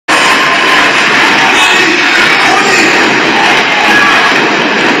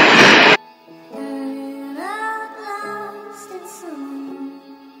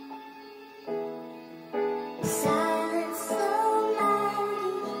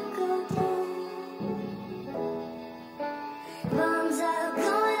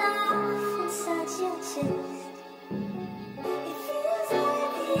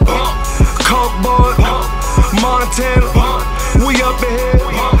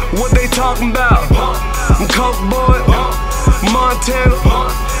talking about? I'm Coke boy, Montana,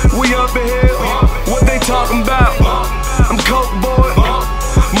 we up in here. What they talking about? I'm Coke boy,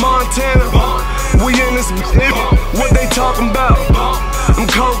 Montana, we in this. What they talking about? I'm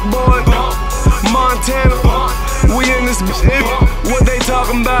Coke boy, Montana, we in this. What they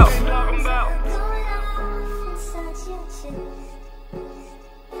talking about?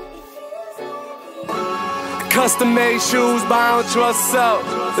 Custom made shoes, but I don't trust self.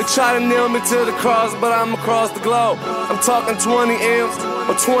 They try to nail me to the cross, but I'm across the globe. I'm talking 20 M's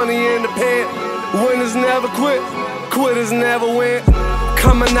or 20 in the pen. Winners never quit, quitters never win.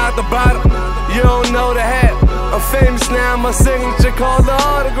 Coming out the bottom, you don't know the hat. I'm famous now, my signature called the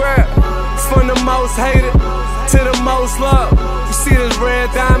autograph. From the most hated to the most loved. You see this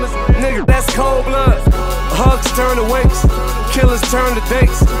red diamonds, nigga, that's cold blood. Hugs turn to winks, killers turn to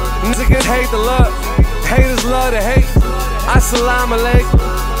dates. Niggas hate the love, haters love to hate. Assalamu alaikum,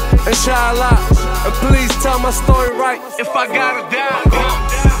 inshallah. And please tell my story right if I gotta die.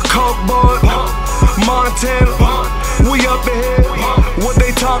 Coke boy, Montana, we up in here. What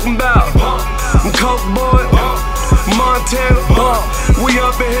they talking about? I'm Coke boy, Montana, we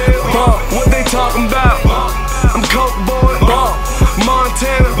up in here. What they talking about? I'm Coke boy,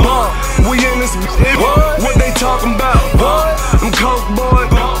 Montana, we in this. What they talking about? I'm Coke boy,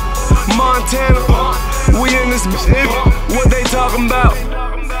 Montana, we in this. What they talking about?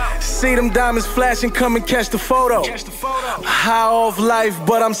 See them diamonds flashing, come and catch the photo. High off life,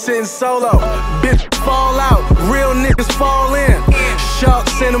 but I'm sitting solo. Bitch fall out, real niggas fall in.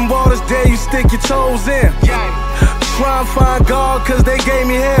 Sharks in them waters, there you stick your toes in. Try and find God, cause they gave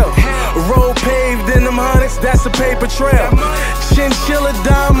me hell. Road paved in them hundreds, that's a paper trail. Chinchilla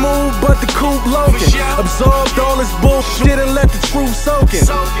dime move, but the coupe loafing. Absorbed all this bullshit and let the truth soak in.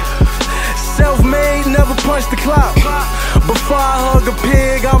 Self-made, never punched the clock. Before I hug a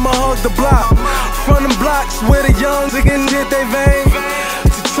pig, I'ma hug the block. From them blocks where the youngs again did they vein.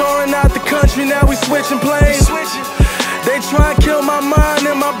 To touring out the country, now we switching planes. They try and kill my mind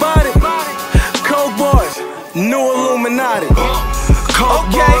and my body. Coke boys, new Illuminati. Coke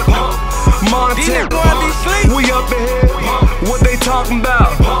boy, Montana, we up in here. What they talking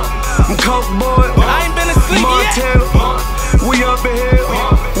about? I'm Coke boy, I ain't been asleep Montana, we up in here.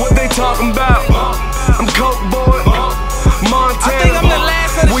 What they talking about? I'm Coke boy, Montana, I think I'm the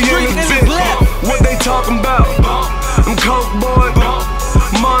last of the we street in this niggas bitch. left. What they talking about? I'm Coke boy,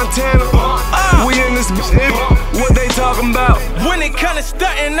 Montana, we in this. What they talking about? When it comes to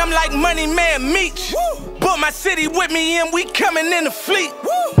stuntin', I'm like Money Man Meech. Brought my city with me and we coming in the fleet.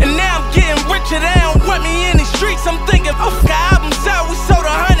 And now I'm getting richer, they don't want me in these streets. I'm thinking, oh, the album's out, we sold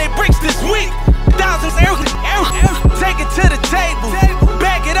 100 bricks this week. Thousands, take it to the table,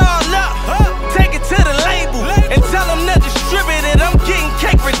 bag it all up, take it to the label, and tell them to distribute it. I'm getting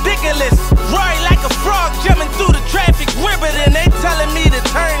cake ridiculous. Right like a frog jumping through the traffic ribbon. They telling me to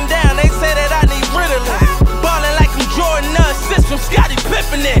turn down, they say that I need Ritalin. Ballin' like I'm Jordan, assist from Scottie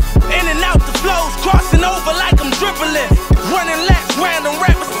Pippen. In and out the flows, crossing over like I'm dribbling. Running laps, random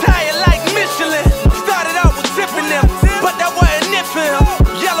rappers tired like Michelin. Started out with tipping them, but that wasn't it for him.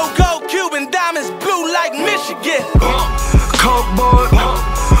 Yellow, gold, Cuban, diamonds, blue like Michigan. Coke boy,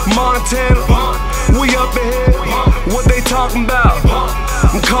 Montana, we up in here. What they talking about?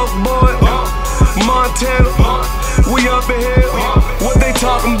 I'm Coke boy, Montana, we up in here. What they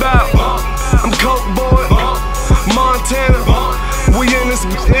talking about? I'm Coke boy, Montana, we in this.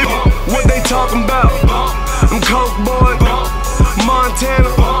 What they talking about? I'm Coke boy, Montana,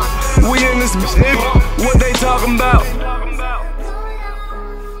 we in this. What they talking about?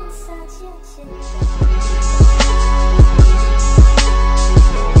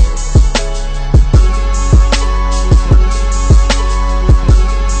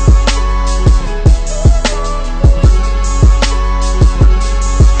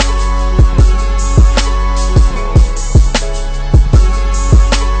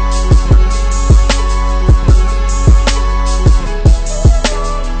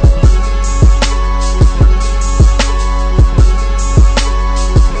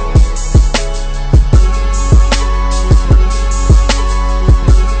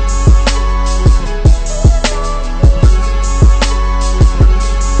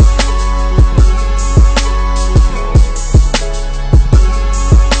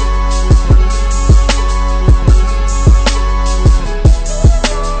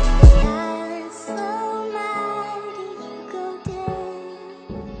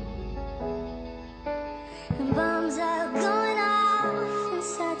 Bombs are going off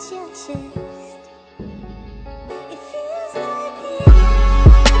inside your chest.